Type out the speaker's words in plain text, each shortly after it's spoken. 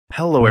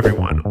Hello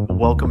everyone,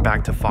 welcome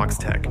back to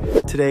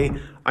Foxtecc. Today,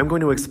 I'm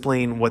going to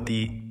explain what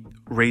the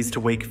Raise to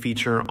Wake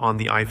feature on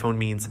the iPhone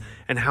means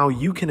and how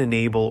you can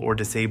enable or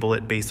disable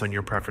it based on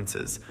your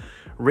preferences.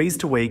 Raise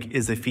to Wake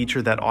is a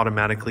feature that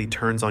automatically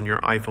turns on your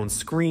iPhone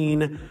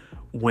screen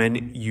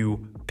when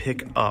you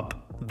pick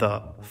up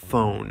the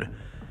phone.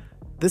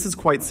 This is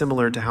quite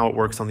similar to how it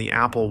works on the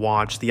Apple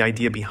Watch. The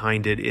idea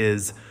behind it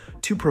is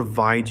to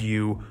provide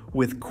you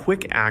with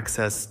quick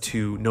access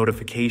to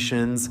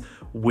notifications,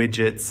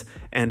 widgets,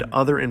 and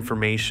other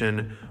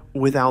information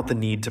without the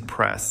need to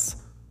press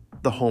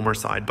the home or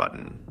side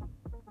button.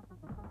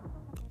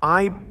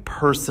 I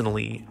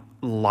personally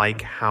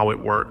like how it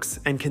works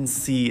and can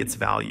see its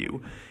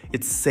value.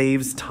 It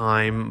saves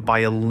time by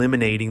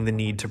eliminating the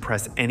need to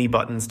press any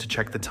buttons to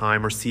check the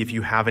time or see if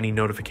you have any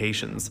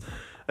notifications.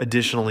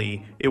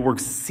 Additionally, it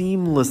works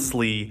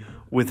seamlessly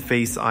with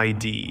Face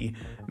ID,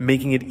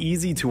 making it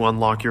easy to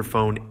unlock your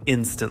phone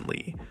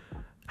instantly.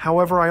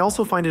 However, I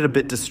also find it a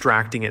bit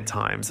distracting at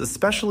times,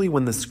 especially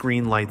when the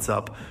screen lights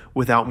up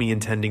without me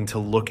intending to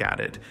look at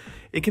it.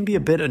 It can be a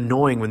bit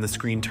annoying when the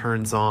screen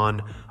turns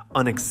on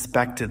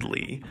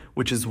unexpectedly,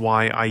 which is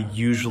why I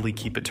usually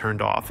keep it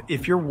turned off.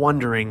 If you're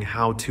wondering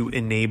how to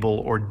enable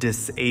or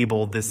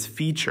disable this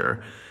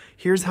feature,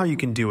 here's how you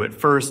can do it.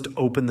 First,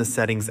 open the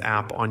Settings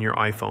app on your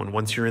iPhone.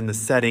 Once you're in the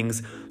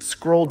settings,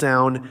 scroll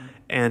down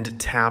and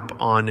tap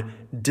on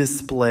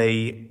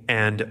Display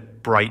and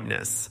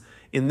Brightness.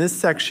 In this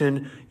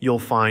section, you'll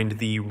find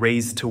the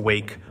Raise to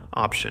Wake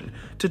option.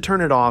 To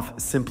turn it off,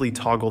 simply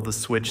toggle the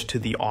switch to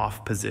the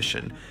off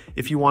position.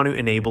 If you want to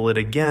enable it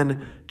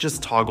again,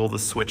 just toggle the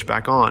switch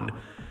back on.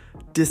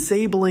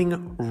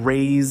 Disabling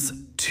Raise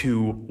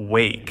to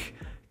Wake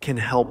can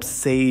help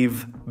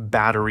save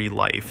battery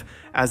life,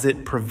 as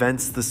it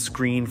prevents the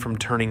screen from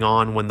turning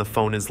on when the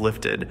phone is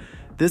lifted.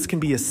 This can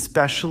be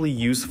especially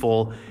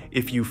useful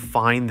if you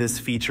find this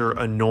feature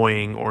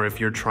annoying or if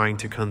you're trying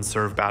to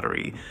conserve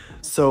battery.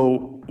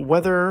 So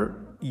whether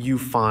you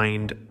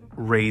find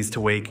Raise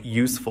to Wake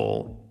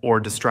useful or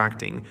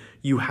distracting,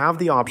 you have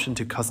the option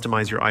to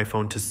customize your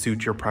iPhone to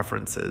suit your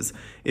preferences.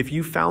 If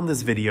you found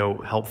this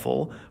video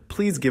helpful,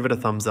 please give it a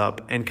thumbs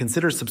up and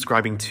consider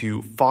subscribing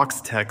to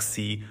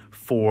Foxtecc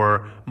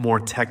for more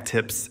tech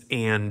tips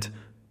and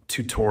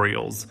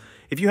tutorials.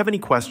 If you have any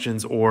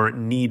questions or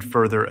need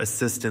further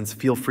assistance,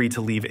 feel free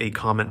to leave a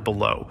comment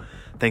below.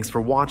 Thanks for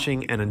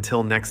watching, and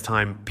until next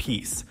time,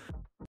 peace.